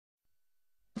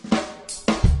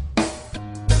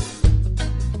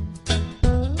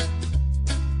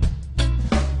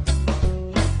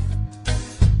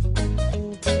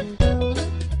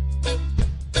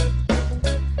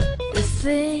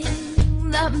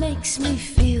makes me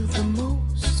feel the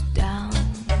most down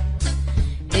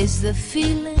is the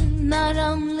feeling that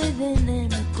I'm living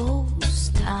in a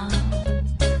ghost town.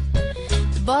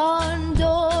 Barn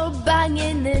door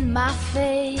banging in my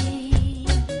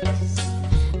face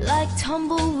like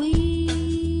tumbleweed.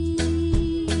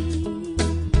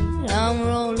 I'm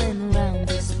rolling around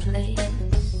this place.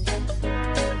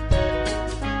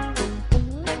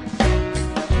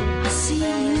 I see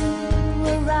you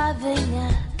arriving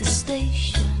at the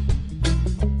station,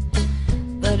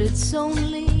 but it's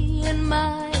only in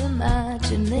my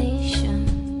imagination.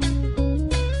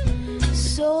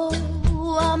 So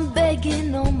I'm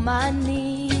begging on my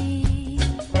knees,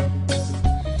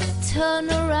 turn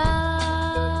around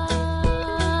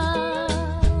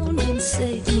and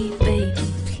save me, baby,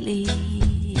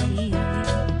 please,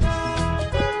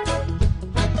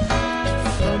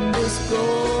 from this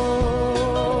ghost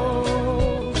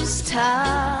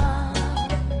town.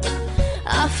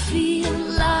 I feel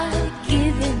like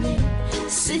giving in.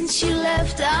 Since you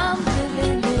left, I'm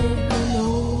living in an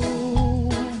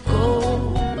old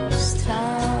ghost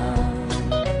town.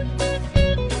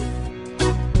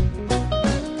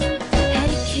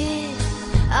 Hey kid,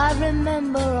 I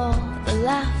remember all the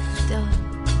laughter,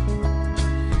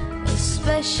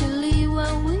 especially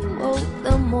when we woke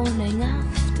the morning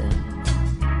after.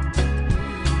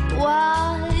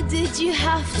 Why did you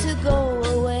have to go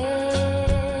away,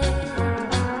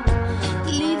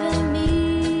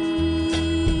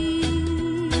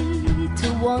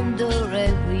 wonder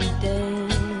every day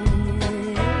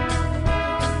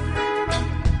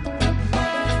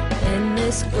in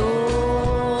this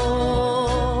ghost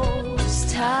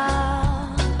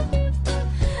town?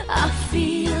 I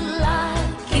feel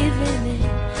like giving in.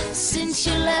 Since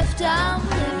you left, I'm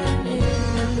living in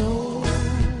an old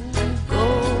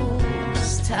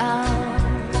ghost town.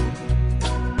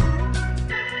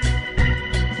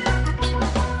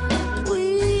 We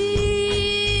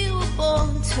were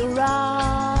born to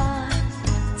ride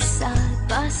side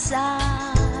by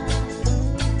side.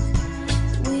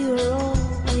 We were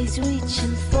always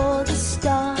reaching for the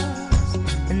stars,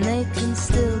 and they can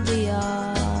still be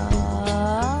ours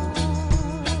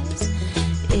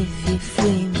if you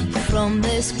free me from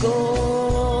this ghost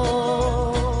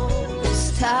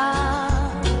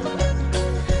town.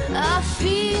 I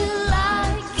feel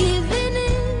like giving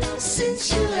in. Since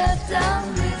you left, I'm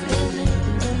living